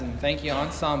Thank you,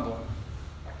 ensemble.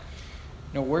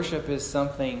 Worship is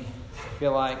something, I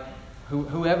feel like,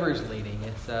 whoever's leading,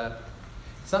 it's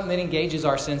something that engages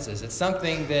our senses. It's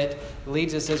something that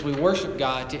leads us as we worship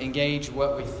God to engage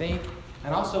what we think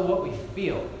and also what we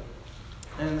feel.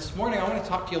 And this morning I want to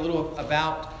talk to you a little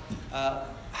about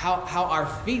how our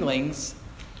feelings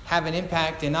have an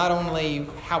impact in not only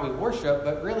how we worship,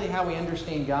 but really how we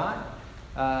understand God.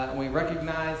 We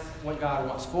recognize what God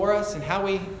wants for us and how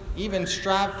we even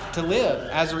strive to live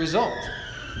as a result.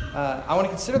 I want to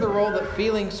consider the role that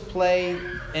feelings play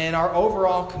in our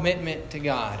overall commitment to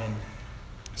God. And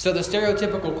so the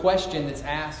stereotypical question that's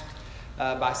asked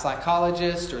by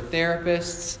psychologists or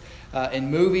therapists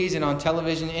in movies and on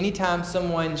television, anytime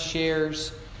someone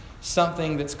shares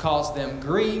something that's caused them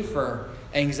grief or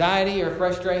anxiety or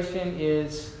frustration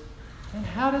is, and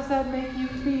how does that make you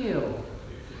feel?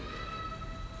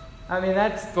 I mean,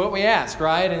 that's what we ask,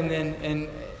 right? And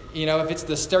if it's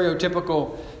the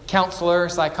stereotypical counselor,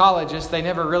 psychologist, they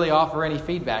never really offer any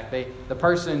feedback. The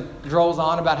person drills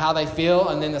on about how they feel,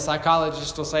 and then the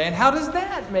psychologist will say, and how does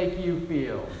that make you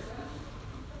feel?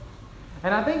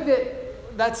 And I think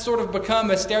that's sort of become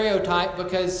a stereotype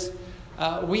because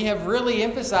we have really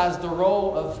emphasized the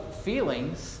role of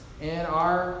feelings in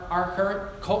our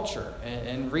current culture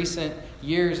in recent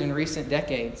years and recent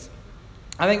decades.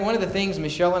 I think one of the things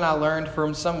Michelle and I learned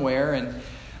from somewhere, and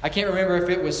I can't remember if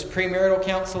it was premarital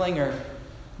counseling or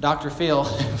Dr. Phil,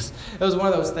 it was one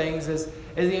of those things, is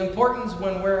the importance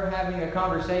when we're having a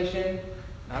conversation,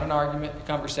 not an argument, a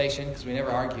conversation, because we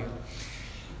never argue,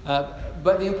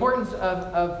 but the importance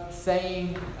of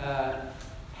saying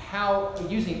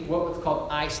using what's called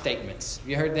I statements. Have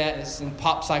you heard that? It's in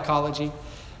pop psychology.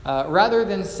 Rather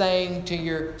than saying to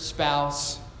your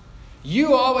spouse,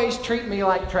 you always treat me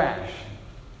like trash.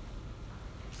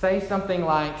 Say something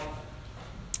like,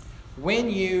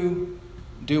 when you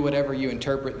do whatever you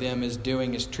interpret them as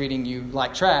doing is treating you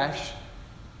like trash,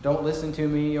 don't listen to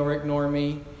me or ignore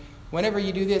me. Whenever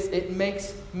you do this, it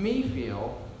makes me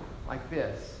feel like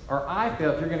this. Or I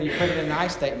feel, if you're going to put it in an I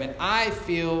statement, I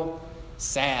feel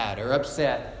sad or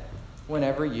upset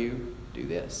whenever you do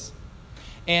this.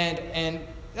 And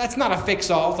that's not a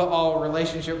fix-all to all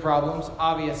relationship problems,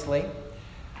 obviously.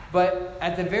 But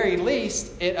at the very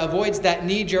least, it avoids that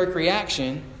knee-jerk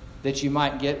reaction that you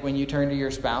might get when you turn to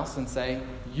your spouse and say,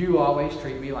 you always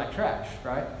treat me like trash,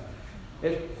 right?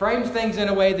 It frames things in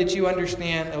a way that you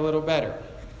understand a little better.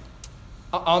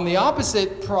 On the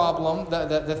opposite problem,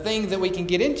 the thing that we can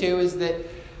get into is that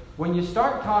when you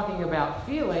start talking about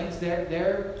feelings,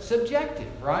 they're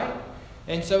subjective, right?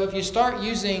 And so if you start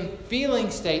using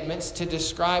feeling statements to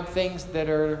describe things that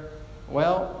are,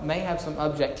 may have some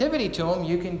objectivity to them,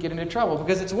 you can get into trouble.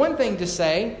 Because it's one thing to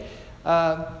say,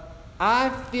 I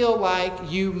feel like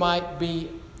you might be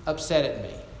upset at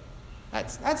me.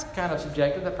 That's kind of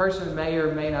subjective. The person may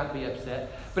or may not be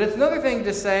upset. But it's another thing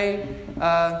to say,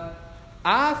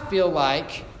 I feel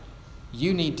like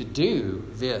you need to do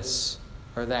this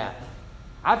or that.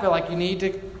 I feel like you need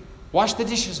to wash the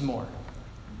dishes more.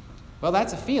 Well,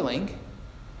 that's a feeling,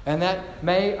 and that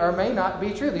may or may not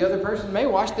be true. The other person may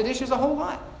wash the dishes a whole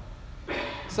lot.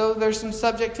 So there's some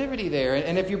subjectivity there.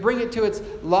 And if you bring it to its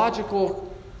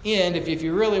logical end, if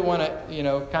you really want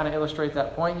to, kind of illustrate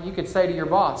that point, you could say to your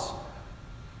boss,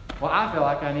 well, I feel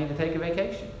like I need to take a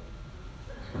vacation.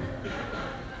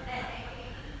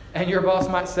 And your boss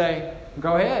might say,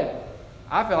 go ahead.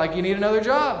 I feel like you need another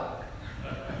job.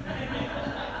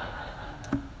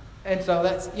 And so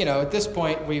that's, at this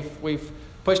point, we've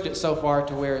pushed it so far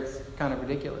to where it's kind of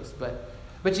ridiculous.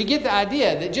 But you get the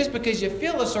idea that just because you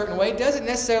feel a certain way doesn't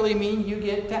necessarily mean you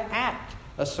get to act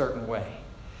a certain way.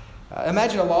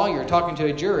 Imagine a lawyer talking to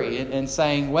a jury and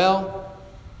saying, well,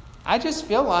 I just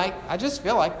feel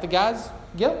like the guy's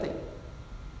guilty.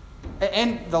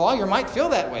 And the lawyer might feel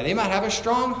that way. They might have a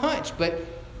strong hunch, but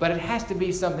it has to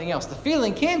be something else. The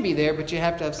feeling can be there, but you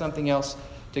have to have something else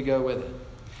to go with it.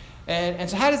 And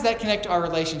so how does that connect to our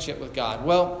relationship with God?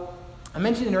 Well, I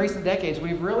mentioned in recent decades,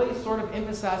 we've really sort of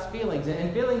emphasized feelings.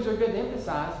 And feelings are good to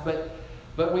emphasize,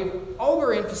 but we've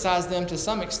overemphasized them to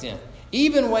some extent.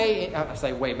 Even I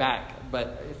say way back,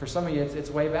 but for some of you it's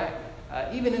way back.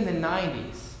 Even in the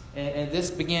 90s, and this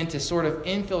began to sort of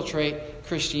infiltrate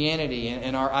Christianity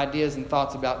and our ideas and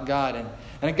thoughts about God. And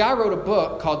a guy wrote a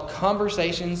book called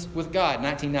Conversations with God,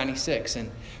 1996.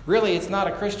 And really, it's not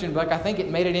a Christian book. I think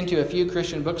it made it into a few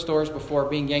Christian bookstores before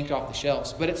being yanked off the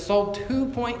shelves. But it sold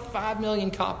 2.5 million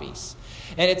copies.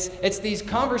 And it's these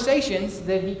conversations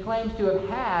that he claims to have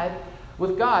had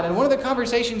with God. And one of the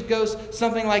conversations goes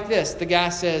something like this. The guy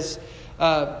says,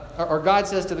 or God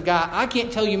says to the guy, I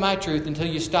can't tell you my truth until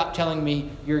you stop telling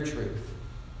me your truth.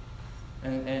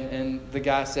 And the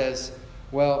guy says,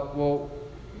 well,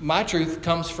 my truth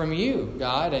comes from you,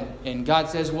 God. And God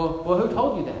says, well, who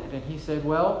told you that? And he said,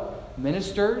 well,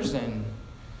 ministers and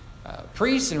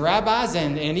priests and rabbis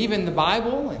and even the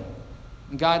Bible.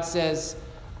 And God says,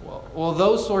 well,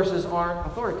 those sources aren't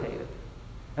authoritative.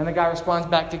 And the guy responds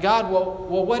back to God,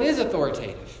 well, what is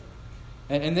authoritative?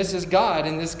 And this is God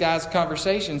in this guy's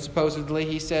conversation, supposedly.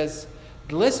 He says,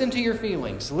 listen to your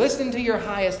feelings. Listen to your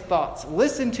highest thoughts.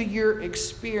 Listen to your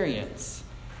experience.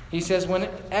 He says,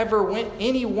 whenever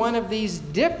any one of these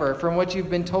differ from what you've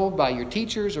been told by your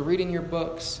teachers or reading your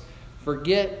books,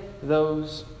 forget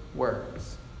those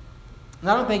words. And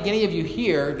I don't think any of you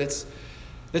here that's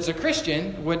a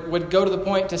Christian would go to the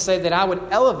point to say that I would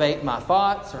elevate my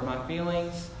thoughts or my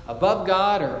feelings above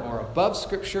God or above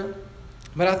Scripture.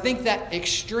 But I think that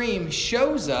extreme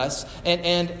shows us,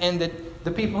 and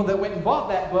the people that went and bought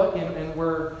that book and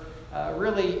were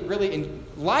really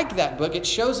like that book, it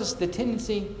shows us the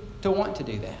tendency to want to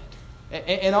do that.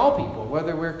 In all people,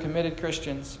 whether we're committed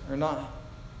Christians or not.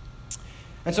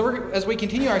 And so as we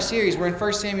continue our series, we're in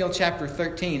 1 Samuel chapter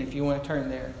 13, if you want to turn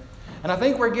there. And I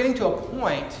think we're getting to a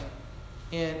point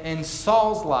in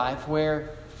Saul's life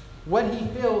where what he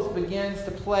feels begins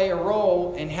to play a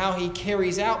role in how he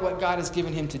carries out what God has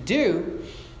given him to do.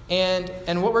 And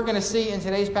what we're going to see in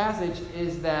today's passage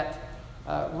is that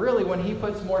really when he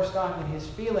puts more stock in his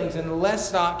feelings and less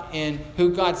stock in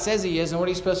who God says he is and what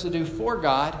he's supposed to do for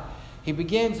God, he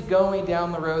begins going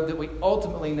down the road that we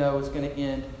ultimately know is going to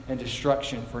end in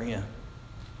destruction for him.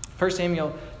 1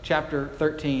 Samuel chapter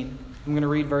 13, I'm going to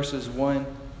read verses 1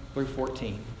 through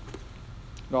 14.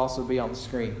 It'll also be on the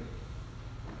screen.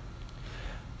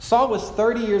 Saul was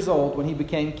 30 years old when he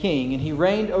became king, and he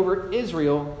reigned over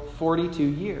Israel 42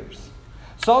 years.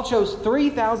 Saul chose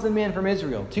 3,000 men from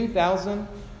Israel. 2,000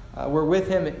 were with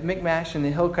him at Michmash in the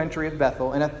hill country of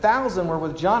Bethel, and 1,000 were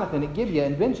with Jonathan at Gibeah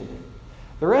and Benjamin.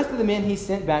 The rest of the men he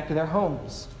sent back to their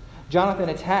homes. Jonathan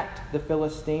attacked the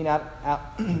Philistine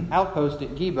outpost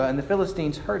at Gibeah, and the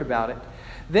Philistines heard about it.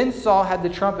 Then Saul had the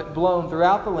trumpet blown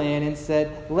throughout the land and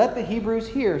said, "Let the Hebrews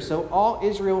hear." So all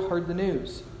Israel heard the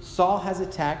news. Saul has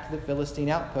attacked the Philistine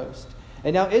outpost,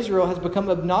 and now Israel has become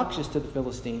obnoxious to the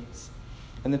Philistines.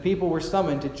 And the people were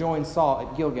summoned to join Saul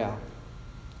at Gilgal.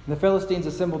 The Philistines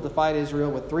assembled to fight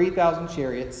Israel with 3,000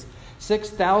 chariots,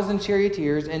 6,000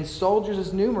 charioteers, and soldiers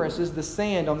as numerous as the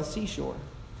sand on the seashore.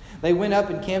 They went up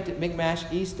and camped at Michmash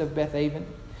east of Bethaven.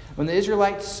 When the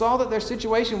Israelites saw that their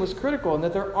situation was critical and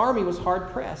that their army was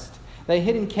hard-pressed, they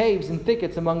hid in caves and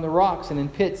thickets among the rocks and in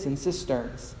pits and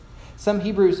cisterns. Some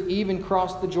Hebrews even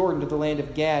crossed the Jordan to the land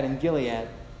of Gad and Gilead.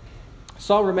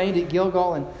 Saul remained at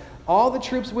Gilgal, and all the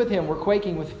troops with him were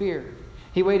quaking with fear.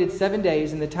 He waited 7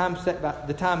 days in the time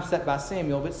set by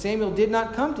Samuel, but Samuel did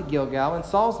not come to Gilgal, and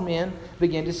Saul's men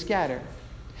began to scatter.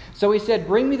 So he said,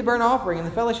 "Bring me the burnt offering and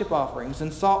the fellowship offerings."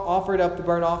 And Saul offered up the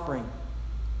burnt offering.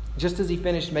 Just as he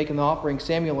finished making the offering,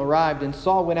 Samuel arrived, and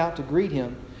Saul went out to greet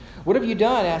him. "What have you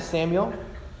done?" asked Samuel.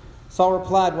 Saul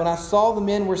replied, "When I saw the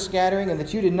men were scattering, and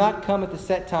that you did not come at the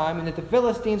set time, and that the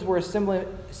Philistines were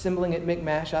assembling at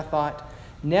Michmash, I thought,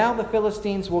 now the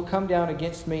Philistines will come down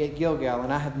against me at Gilgal,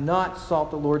 and I have not sought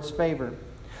the Lord's favor.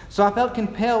 So I felt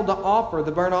compelled to offer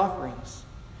the burnt offerings."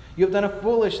 "You have done a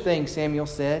foolish thing," Samuel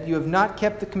said. "You have not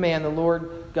kept the command the Lord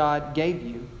God gave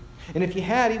you. And if you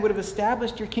had, he would have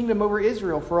established your kingdom over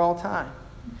Israel for all time.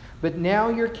 But now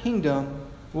your kingdom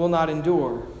will not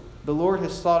endure. The Lord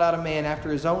has sought out a man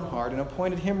after his own heart and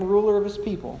appointed him ruler of his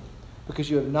people, because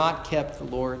you have not kept the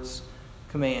Lord's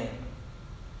command."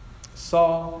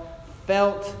 Saul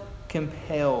felt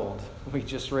compelled, we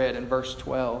just read in verse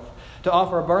 12, to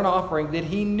offer a burnt offering that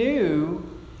he knew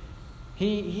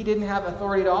he didn't have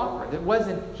authority to offer. That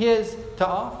wasn't his to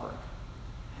offer.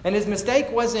 And his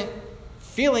mistake wasn't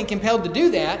feeling compelled to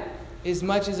do that as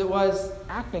much as it was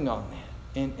acting on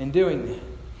that and doing that.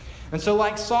 And so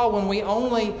like Saul, when we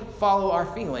only follow our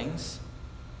feelings,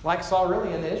 like Saul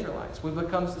really and the Israelites, we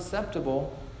become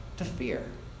susceptible to fear.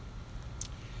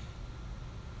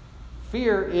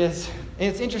 Fear is, and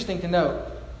it's interesting to note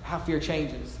how fear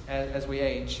changes as we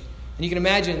age. And you can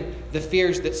imagine the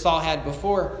fears that Saul had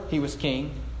before he was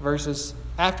king versus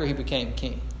after he became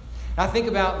king. And I think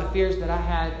about the fears that I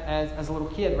had as a little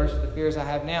kid versus the fears I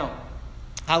have now.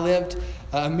 I lived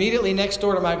immediately next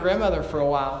door to my grandmother for a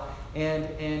while.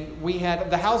 And we had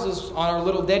the houses on our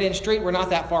little dead-end street were not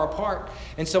that far apart.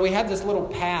 And so we had this little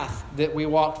path that we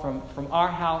walked from our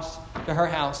house to her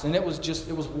house. And it was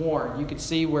worn. You could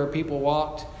see where people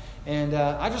walked. And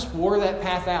I just wore that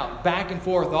path out back and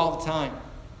forth all the time.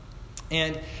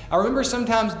 And I remember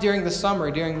sometimes during the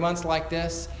summer, during months like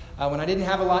this, when I didn't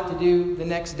have a lot to do the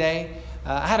next day,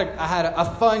 I had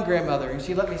a fun grandmother, and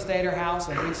she let me stay at her house,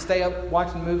 and we'd stay up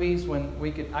watching movies when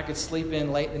I could sleep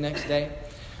in late the next day.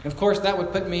 And of course, that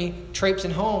would put me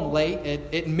traipsing home late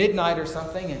at midnight or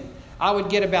something, and I would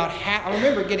get I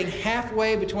remember getting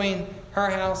halfway between her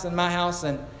house and my house,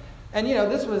 and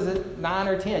this was at 9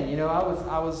 or 10.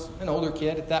 I was an older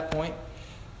kid at that point.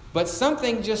 But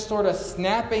something just sort of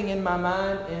snapping in my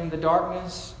mind in the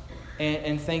darkness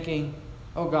and thinking,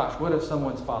 oh gosh, what if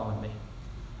someone's following me?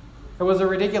 It was a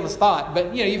ridiculous thought,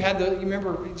 but you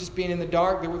remember just being in the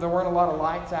dark, there weren't a lot of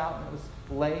lights out, and it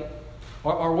was late.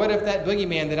 Or what if that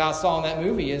boogeyman that I saw in that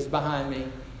movie is behind me?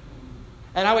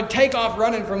 And I would take off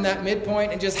running from that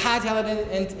midpoint and just hightail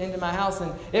it into my house.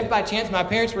 And if by chance my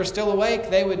parents were still awake,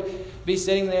 they would be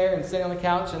sitting there and sitting on the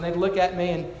couch, and they'd look at me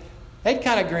and they'd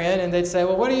kind of grin, and they'd say,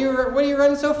 well, what are you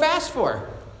running so fast for?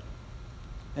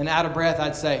 And out of breath,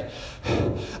 I'd say,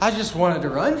 I just wanted to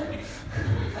run.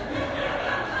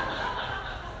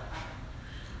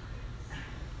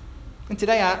 And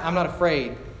today, I'm not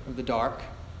afraid of the dark.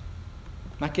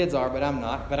 My kids are, but I'm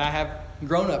not. But I have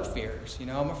grown-up fears.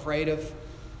 I'm afraid of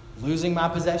losing my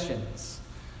possessions.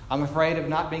 I'm afraid of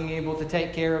not being able to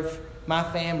take care of my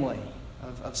family,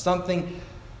 of something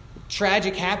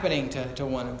tragic happening to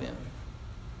one of them.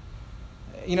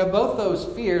 Both those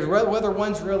fears, whether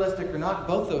one's realistic or not,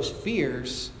 both those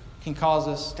fears can cause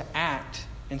us to act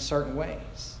in certain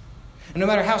ways. And no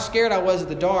matter how scared I was of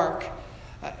the dark,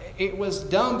 it was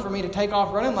dumb for me to take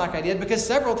off running like I did, because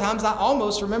several times I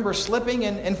almost remember slipping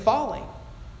and falling.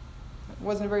 It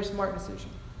wasn't a very smart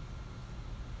decision.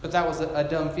 But that was a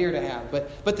dumb fear to have.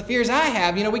 But the fears I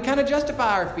have, we kind of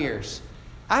justify our fears.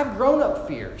 I have grown-up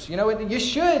fears. You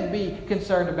should be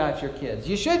concerned about your kids.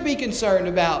 You should be concerned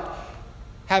about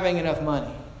having enough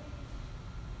money.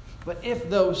 But if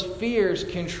those fears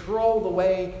control the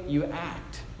way you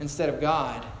act instead of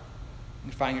God, you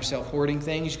can find yourself hoarding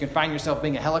things. You can find yourself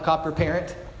being a helicopter parent.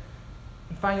 You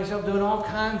can find yourself doing all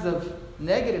kinds of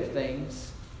negative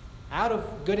things out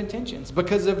of good intentions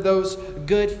because of those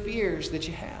good fears that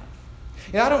you have.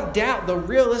 I don't doubt the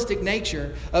realistic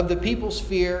nature of the people's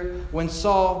fear when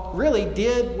Saul really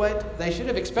did what they should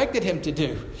have expected him to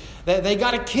do. They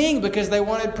got a king because they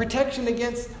wanted protection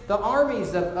against the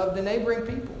armies of the neighboring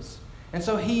peoples. And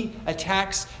so he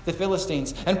attacks the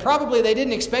Philistines. And probably they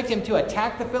didn't expect him to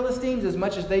attack the Philistines as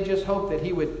much as they just hoped that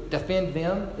he would defend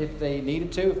them if they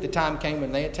needed to, if the time came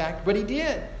when they attacked. But he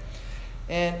did.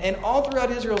 And all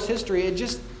throughout Israel's history, it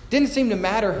just didn't seem to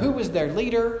matter who was their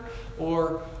leader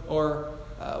or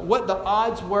what the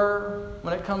odds were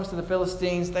when it comes to the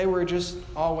Philistines. They were just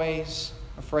always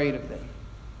afraid of them.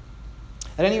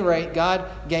 At any rate, God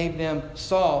gave them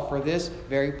Saul for this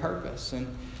very purpose.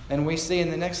 And we see in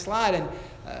the next slide, in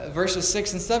verses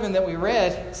 6 and 7 that we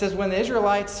read, it says, when the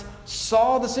Israelites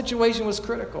saw the situation was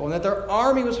critical and that their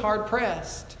army was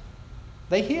hard-pressed,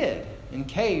 they hid in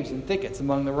caves and thickets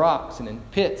among the rocks and in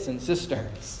pits and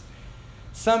cisterns.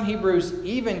 Some Hebrews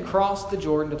even crossed the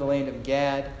Jordan to the land of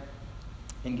Gad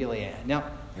and Gilead. Now,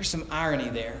 there's some irony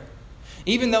there.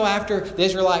 Even though after the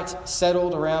Israelites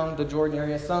settled around the Jordan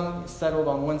area, some settled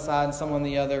on one side and some on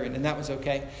the other, and that was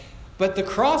okay. But the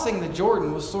crossing the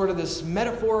Jordan was sort of this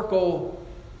metaphorical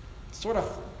sort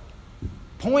of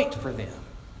point for them.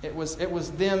 It was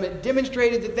them. It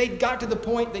demonstrated that they got to the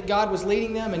point that God was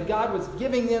leading them and God was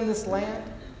giving them this land.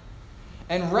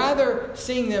 And rather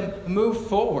seeing them move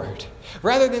forward,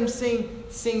 rather than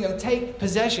seeing them take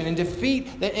possession and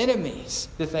defeat the enemies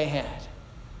that they had,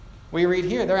 we read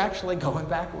here they're actually going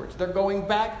backwards. They're going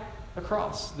back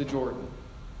across the Jordan.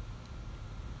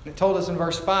 And it told us in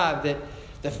verse 5 that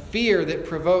the fear that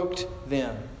provoked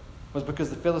them was because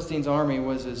the Philistines' army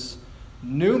was as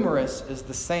numerous as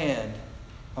the sand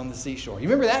on the seashore. You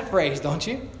remember that phrase, don't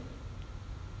you?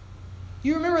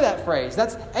 You remember that phrase.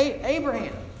 That's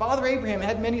Abraham. Father Abraham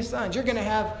had many sons. You're going to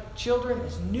have children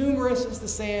as numerous as the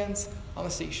sands on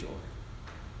the seashore.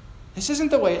 This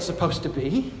isn't the way it's supposed to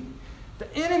be.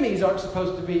 The enemies aren't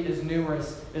supposed to be as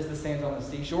numerous as the sands on the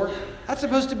seashore. That's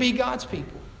supposed to be God's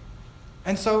people.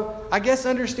 And so, I guess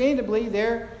understandably,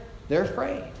 they're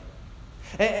afraid.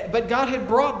 But God had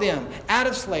brought them out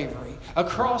of slavery,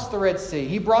 across the Red Sea.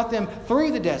 He brought them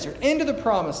through the desert, into the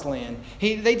Promised Land.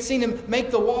 They'd seen Him make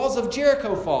the walls of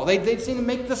Jericho fall. They'd seen Him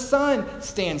make the sun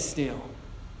stand still.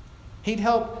 He'd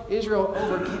helped Israel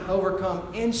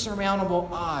overcome insurmountable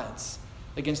odds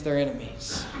against their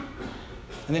enemies.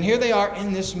 And then here they are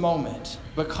in this moment,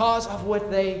 because of what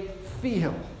they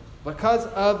feel, because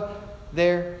of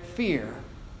their fear.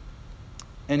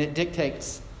 And it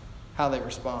dictates how they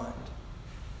respond.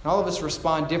 And all of us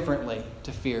respond differently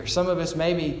to fear. Some of us,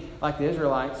 maybe like the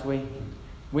Israelites,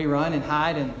 we run and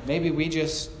hide, and maybe we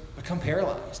just become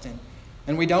paralyzed.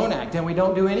 And we don't act, and we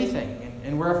don't do anything,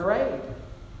 and we're afraid.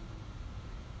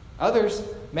 Others,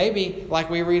 maybe like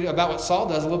we read about what Saul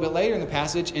does a little bit later in the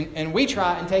passage, and we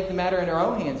try and take the matter in our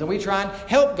own hands, and we try and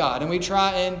help God, and we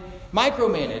try and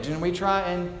micromanage, and we try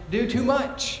and do too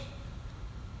much.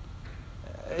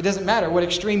 It doesn't matter what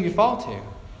extreme you fall to,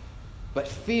 but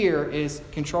fear is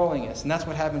controlling us, and that's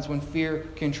what happens when fear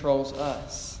controls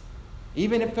us.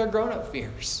 Even if they're grown-up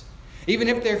fears, even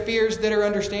if they're fears that are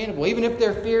understandable, even if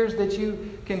they're fears that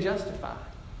you can justify.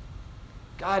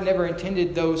 God never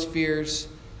intended those fears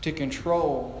to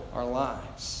control our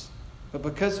lives. But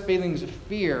because feelings of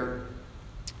fear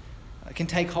can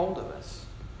take hold of us,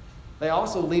 they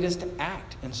also lead us to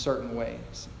act in certain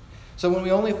ways. So when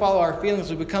we only follow our feelings,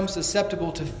 we become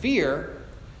susceptible to fear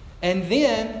and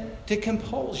then to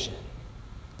compulsion.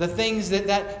 The things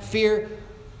that fear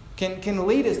can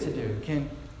lead us to do,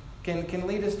 can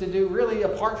lead us to do really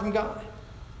apart from God.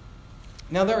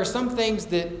 Now there are some things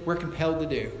that we're compelled to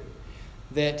do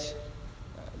that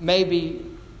maybe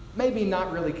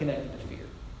not really connected to fear.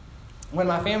 When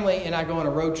my family and I go on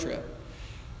a road trip,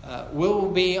 we'll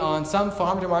be on some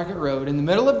farm to market road in the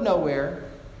middle of nowhere,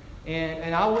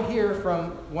 and I will hear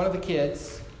from one of the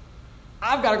kids,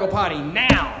 "I've got to go potty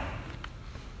now."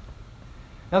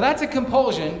 Now that's a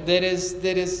compulsion that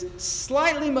is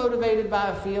slightly motivated by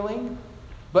a feeling,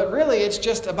 but really it's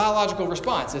just a biological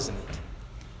response, isn't it?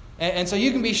 And so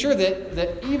you can be sure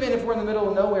that even if we're in the middle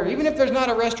of nowhere, even if there's not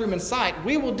a restroom in sight,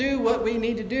 we will do what we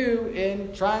need to do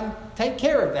and try and take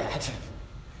care of that.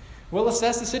 We'll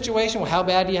assess the situation. Well, how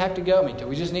bad do you have to go? I mean, do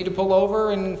we just need to pull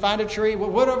over and find a tree?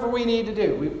 Whatever we need to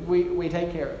do, we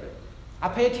take care of it. I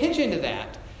pay attention to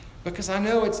that because I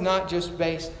know it's not just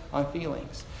based on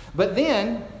feelings. But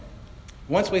then,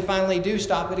 once we finally do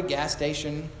stop at a gas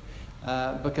station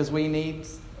because we need,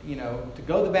 to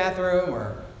go to the bathroom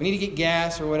or we need to get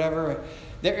gas or whatever,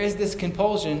 there is this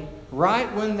compulsion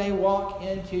right when they walk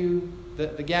into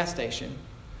the gas station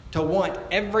to want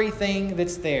everything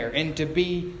that's there and to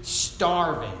be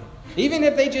starving. Even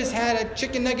if they just had a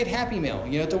chicken nugget Happy Meal,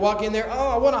 to walk in there, "Oh,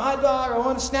 I want a hot dog, I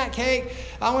want a snack cake,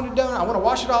 I want a donut, I want to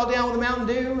wash it all down with a Mountain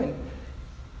Dew." And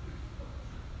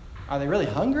are they really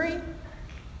hungry?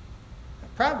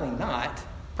 Probably not.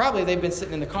 Probably they've been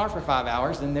sitting in the car for 5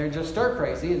 hours and they're just stir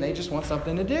crazy and they just want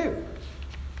something to do.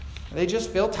 They just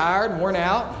feel tired, worn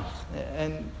out,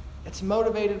 and it's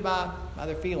motivated by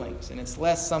their feelings, and it's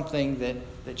less something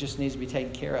that just needs to be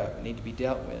taken care of and need to be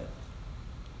dealt with.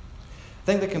 I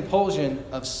think the compulsion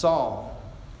of Saul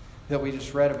that we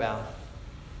just read about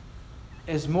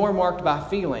is more marked by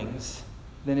feelings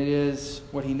than it is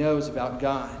what he knows about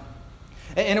God.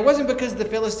 And it wasn't because the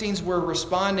Philistines were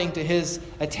responding to his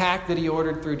attack that he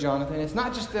ordered through Jonathan. It's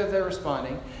not just that they're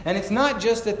responding. And it's not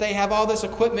just that they have all this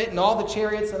equipment and all the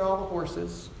chariots and all the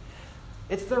horses.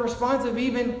 It's the response of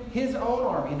even his own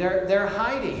army. They're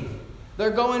hiding.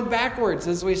 They're going backwards,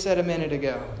 as we said a minute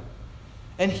ago.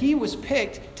 And he was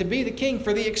picked to be the king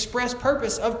for the express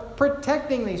purpose of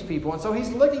protecting these people. And so he's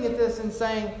looking at this and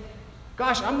saying,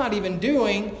 gosh, I'm not even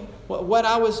doing what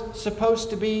I was supposed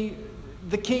to be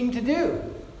the king to do.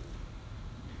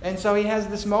 And so he has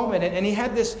this moment, and he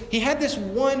had this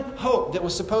one hope that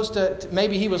was supposed to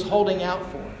maybe he was holding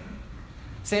out for.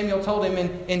 Samuel told him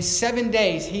in 7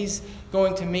 days he's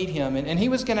going to meet him, and he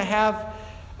was going to have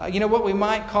what we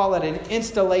might call it an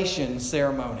installation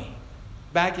ceremony.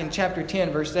 Back in chapter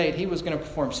 10, verse 8, he was going to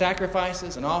perform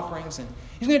sacrifices and offerings, and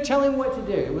he's going to tell him what to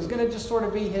do. It was going to just sort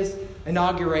of be his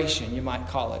inauguration, you might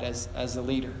call it, as a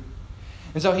leader.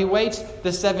 And so he waits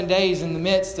the 7 days in the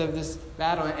midst of this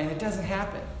battle, and it doesn't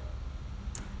happen.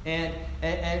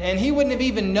 And he wouldn't have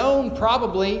even known,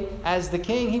 probably, as the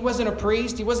king. He wasn't a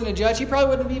priest. He wasn't a judge. He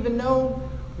probably wouldn't have even known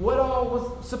what all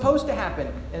was supposed to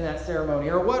happen in that ceremony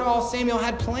or what all Samuel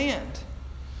had planned.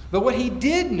 But what he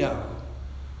did know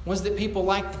was that people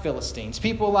like the Philistines,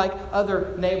 people like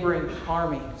other neighboring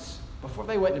armies, before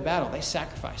they went into battle, they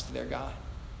sacrificed to their God.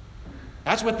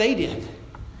 That's what they did.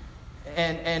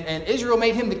 And Israel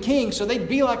made him the king so they'd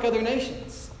be like other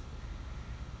nations.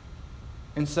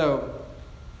 And so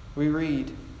we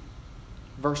read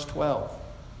verse 12.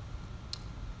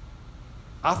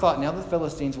 I thought, now the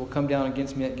Philistines will come down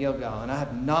against me at Gilgal, and I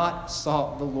have not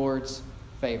sought the Lord's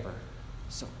favor.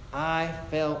 So I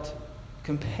felt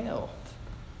compelled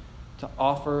to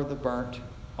offer the burnt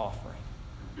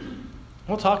offering.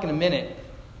 We'll talk in a minute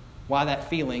why that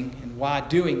feeling and why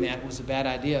doing that was a bad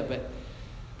idea, but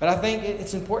I think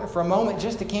it's important for a moment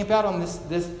just to camp out on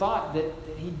this thought that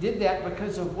he did that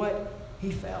because of what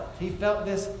he felt. He felt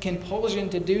this compulsion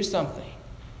to do something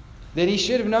that he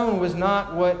should have known was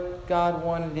not what God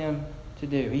wanted him to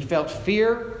do. He felt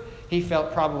fear. He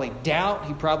felt probably doubt.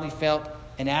 He probably felt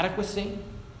inadequacy.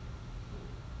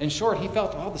 In short, he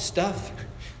felt all the stuff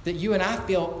that you and I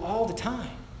feel all the time.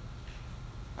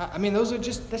 I mean,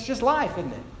 that's just life,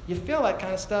 isn't it? You feel that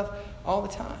kind of stuff all the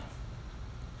time.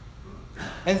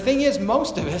 And the thing is,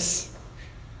 most of us,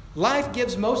 life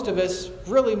gives most of us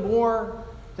really more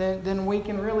than we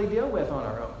can really deal with on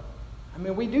our own. I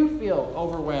mean, we do feel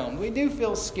overwhelmed. We do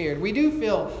feel scared. We do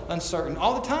feel uncertain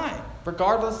all the time,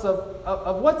 regardless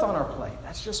of what's on our plate.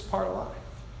 That's just part of life.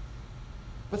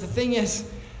 But the thing is,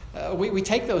 we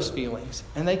take those feelings,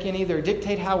 and they can either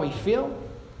dictate how we feel,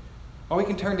 or we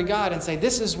can turn to God and say,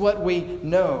 this is what we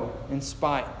know in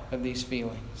spite of these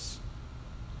feelings.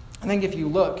 I think if you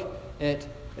look at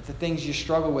the things you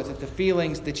struggle with, at the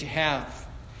feelings that you have,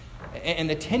 and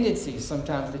the tendencies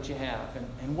sometimes that you have,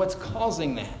 and what's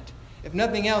causing that, if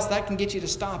nothing else, that can get you to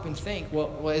stop and think,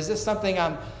 well, is this something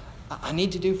I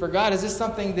need to do for God? Is this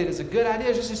something that is a good idea?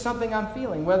 Is this just something I'm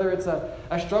feeling? Whether it's a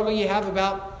struggle you have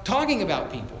about talking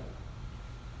about people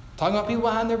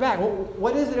behind their back. Well,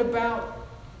 what is it about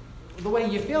the way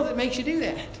you feel that makes you do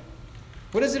that?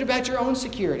 What is it about your own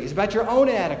securities, about your own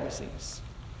inadequacies?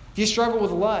 If you struggle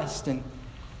with lust, and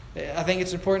I think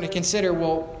it's important to consider,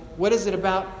 well, what is it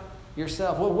about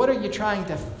yourself? Well, what are you trying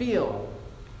to feel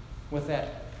with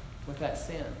that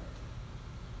sin?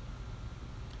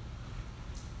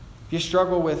 If you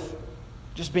struggle with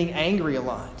just being angry a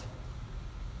lot,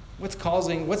 what's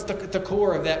the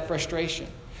core of that frustration?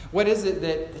 What is it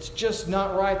that's just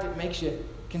not right that makes you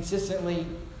consistently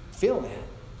feel that?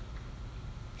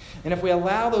 And if we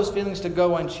allow those feelings to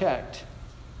go unchecked,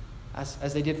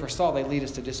 as they did for Saul, they lead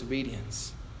us to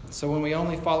disobedience. So when we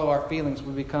only follow our feelings,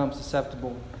 we become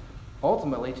susceptible,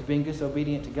 ultimately, to being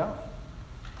disobedient to God.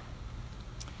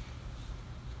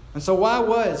 And so why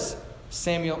was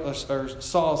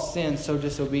Saul's sin so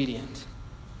disobedient?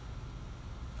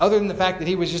 Other than the fact that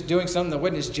he was just doing something that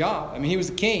wasn't his job. I mean, he was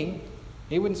the king.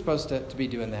 He wasn't supposed to be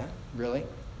doing that, really.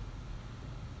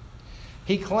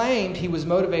 He claimed he was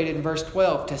motivated in verse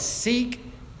 12 to seek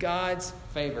God's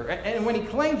favor. And when he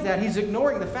claims that, he's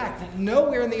ignoring the fact that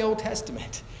nowhere in the Old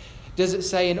Testament does it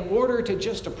say in order to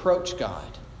just approach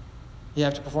God, you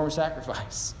have to perform a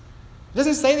sacrifice. It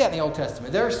doesn't say that in the Old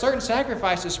Testament. There are certain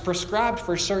sacrifices prescribed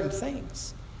for certain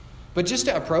things. But just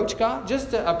to approach God,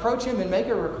 just to approach Him and make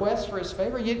a request for His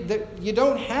favor, you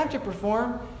don't have to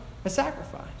perform a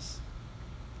sacrifice.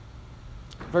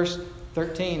 Verse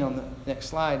 13 on the next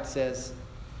slide says,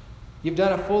 you've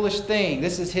done a foolish thing.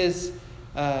 This is his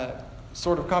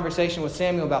sort of conversation with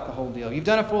Samuel about the whole deal. You've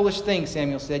done a foolish thing,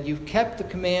 Samuel said. You've kept the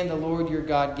command the Lord your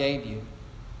God gave you.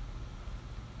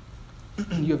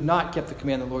 You have not kept the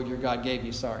command the Lord your God gave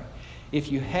you, sorry.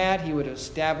 If you had, He would have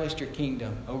established your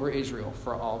kingdom over Israel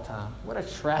for all time. What a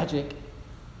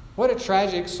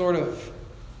tragic sort of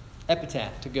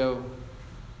epitaph to go,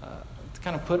 to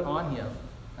kind of put on him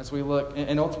as we look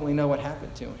and ultimately know what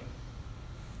happened to him.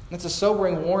 And it's a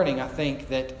sobering warning, I think,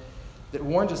 that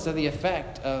warns us of the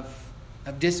effect of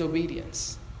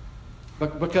disobedience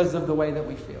because of the way that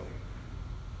we feel.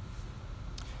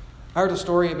 I heard a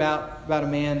story about a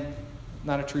man,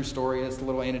 not a true story, it's a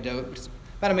little anecdote. It's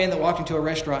about a man that walked into a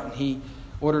restaurant and he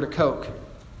ordered a Coke.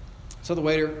 So the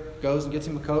waiter goes and gets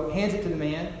him a Coke, hands it to the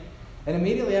man, and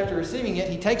immediately after receiving it,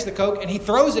 he takes the Coke and he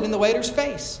throws it in the waiter's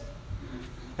face.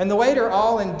 And the waiter,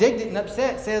 all indignant and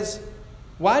upset, says,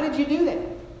 "Why did you do that?"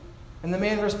 And the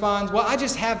man responds, "Well,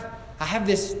 I have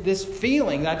this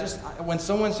feeling that when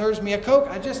someone serves me a Coke,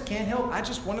 I just can't help. I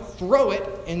just want to throw it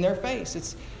in their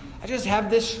face. I just have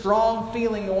this strong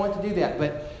feeling to want to do that.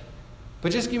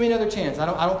 But just give me another chance. I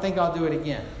don't think I'll do it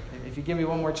again. If you give me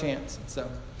one more chance." And so,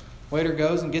 waiter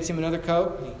goes and gets him another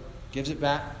Coke. He gives it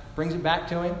back, brings it back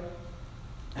to him,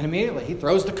 and immediately he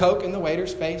throws the Coke in the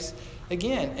waiter's face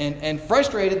again. And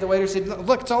frustrated, the waiter said,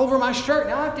 "Look, it's all over my shirt.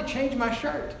 Now I have to change my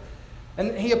shirt."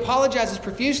 And he apologizes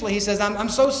profusely. He says, I'm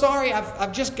so sorry.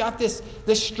 I've just got this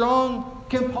strong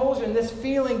compulsion, this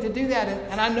feeling to do that,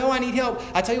 and I know I need help.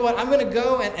 I tell you what, I'm going to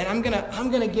go and I'm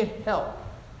going to get help.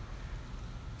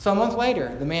 So a month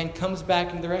later, the man comes back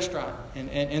into the restaurant,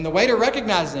 and the waiter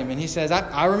recognizes him, and he says,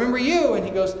 I remember you. And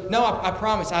he goes, "No, I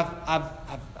promise.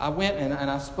 I went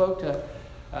and I spoke to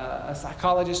a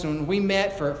psychologist, and we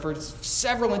met for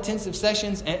several intensive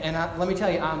sessions, and let me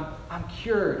tell you, I'm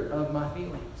cured of my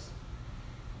feelings."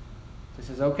 He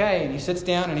says, "Okay," and he sits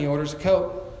down and he orders a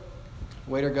Coke.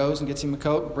 The waiter goes and gets him a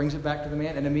Coke, brings it back to the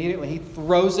man, and immediately he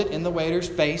throws it in the waiter's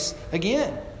face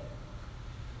again.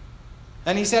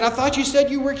 And he said, "I thought you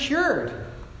said you were cured."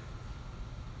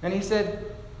 And he said,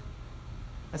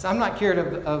 "I'm not cured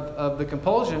of the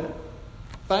compulsion,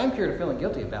 but I'm cured of feeling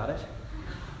guilty about it."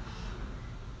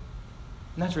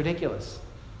 And that's ridiculous.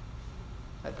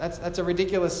 That's a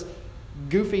ridiculous,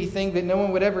 goofy thing that no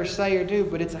one would ever say or do,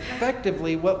 but it's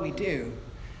effectively what we do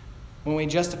when we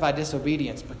justify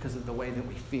disobedience because of the way that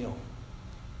we feel.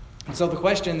 And so the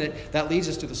question that leads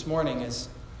us to this morning is,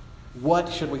 what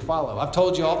should we follow? I've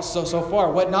told you so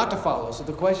far what not to follow. So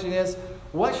the question is,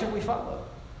 what should we follow?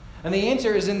 And the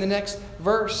answer is in the next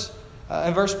verse,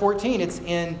 in verse 14. It's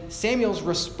in Samuel's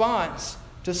response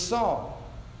to Saul.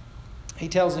 He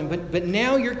tells him, but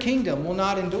now your kingdom will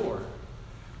not endure.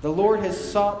 The Lord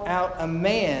has sought out a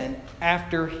man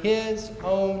after his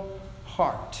own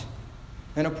heart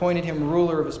and appointed him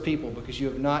ruler of his people because you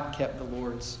have not kept the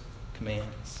Lord's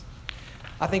commands.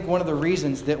 I think one of the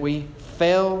reasons that we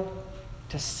fail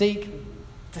to seek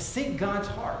God's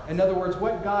heart, in other words,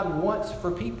 what God wants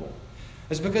for people,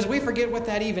 is because we forget what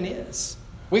that even is.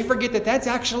 We forget that that's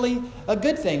actually a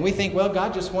good thing. We think, well,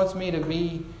 God just wants me to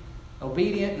be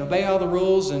obedient and obey all the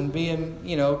rules and be,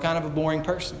 kind of a boring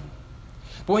person.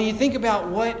 But when you think about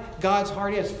what God's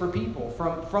heart is for people,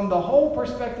 from the whole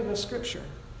perspective of Scripture,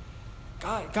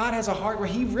 God has a heart where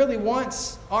He really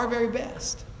wants our very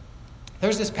best.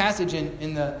 There's this passage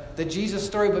in the Jesus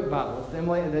Storybook Bible.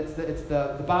 It's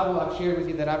the Bible I've shared with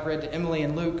you that I've read to Emily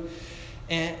and Luke.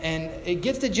 And it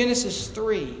gets to Genesis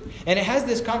 3. And it has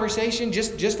this conversation,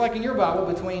 just like in your Bible,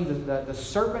 between the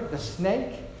serpent, the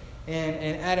snake,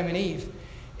 and Adam and Eve.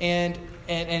 And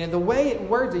the way it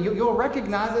words it, you'll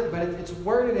recognize it, but it's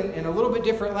worded in a little bit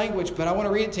different language. But I want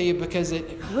to read it to you because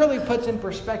it really puts in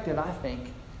perspective, I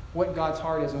think, what God's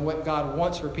heart is and what God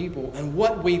wants for people and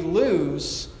what we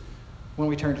lose when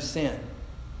we turn to sin.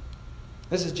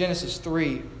 This is Genesis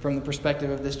 3 from the perspective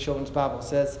of this children's Bible. It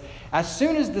says, as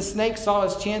soon as the snake saw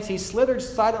his chance, he slithered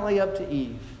silently up to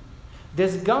Eve.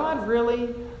 Does God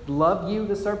really love you,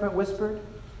 the serpent whispered.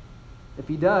 If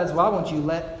He does, why won't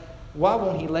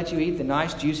He let you eat the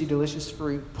nice, juicy, delicious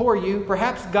fruit? Poor you,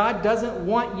 perhaps God doesn't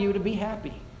want you to be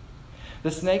happy.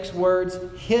 The snake's words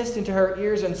hissed into her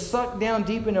ears and sucked down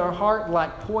deep into her heart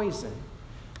like poison.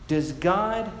 Does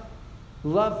God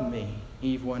love me?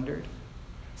 Eve wondered.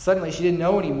 Suddenly she didn't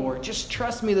know anymore. Just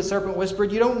trust me, the serpent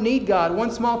whispered. You don't need God.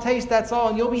 One small taste, that's all,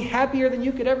 and you'll be happier than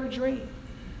you could ever dream.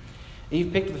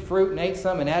 Eve picked the fruit and ate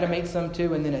some, and Adam ate some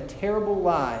too, and then a terrible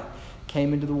lie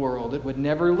came into the world. It would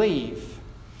never leave.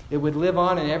 It would live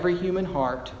on in every human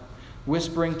heart,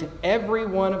 whispering to every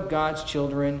one of God's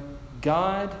children,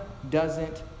 God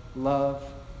doesn't love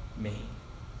me.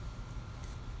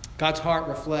 God's heart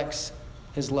reflects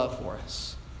His love for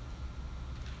us.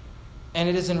 And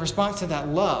it is in response to that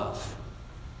love,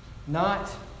 not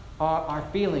our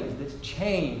feelings that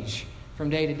change from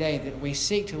day to day, that we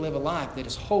seek to live a life that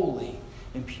is holy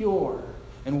and pure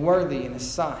and worthy in His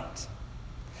sight.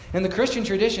 In the Christian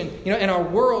tradition, in our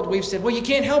world, we've said, well, you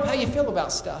can't help how you feel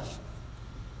about stuff.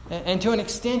 And to an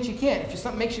extent, you can't. If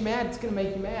something makes you mad, it's going to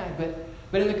make you mad.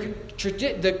 But in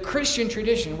the Christian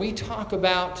tradition, we talk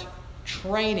about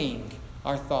training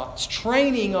our thoughts,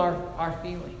 training our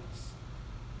feelings.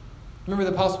 Remember,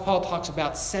 the Apostle Paul talks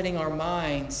about setting our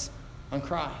minds on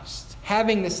Christ,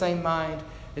 having the same mind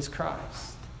as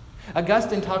Christ.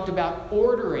 Augustine talked about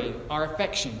ordering our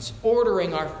affections,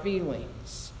 ordering our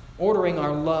feelings, ordering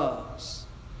our loves.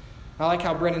 I like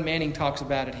how Brennan Manning talks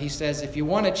about it. He says, if you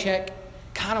want to check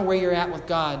kind of where you're at with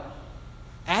God,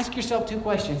 ask yourself 2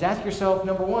 questions. Ask yourself,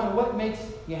 number 1, what makes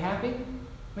you happy?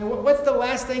 What's the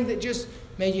last thing that just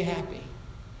made you happy?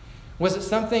 Was it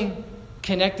something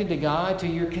connected to God, to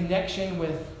your connection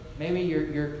with maybe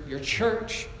your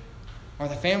church or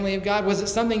the family of God? Was it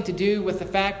something to do with the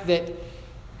fact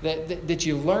that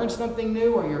you learned something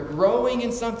new or you're growing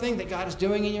in something that God is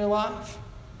doing in your life?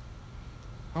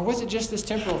 Or was it just this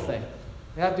temporal thing?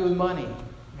 It had to do with money.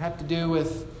 It had to do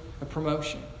with a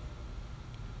promotion.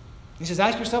 He says,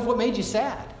 ask yourself what made you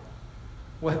sad.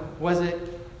 Was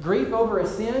it grief over a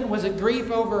sin? Was it grief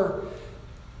over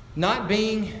not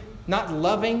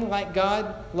loving like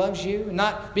God loves you?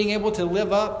 Not being able to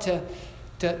live up to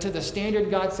the standard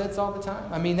God sets all the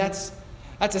time? I mean, that's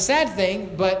a sad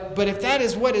thing, but if that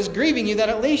is what is grieving you, that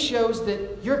at least shows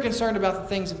that you're concerned about the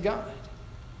things of God.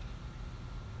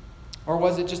 Or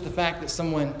was it just the fact that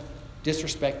someone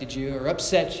disrespected you or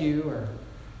upset you or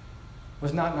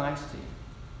was not nice to you?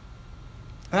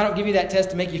 I don't give you that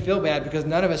test to make you feel bad because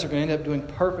none of us are going to end up doing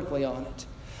perfectly on it.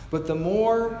 But the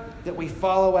more that we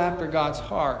follow after God's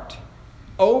heart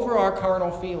over our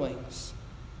carnal feelings,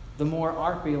 the more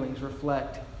our feelings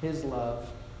reflect His love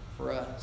for us.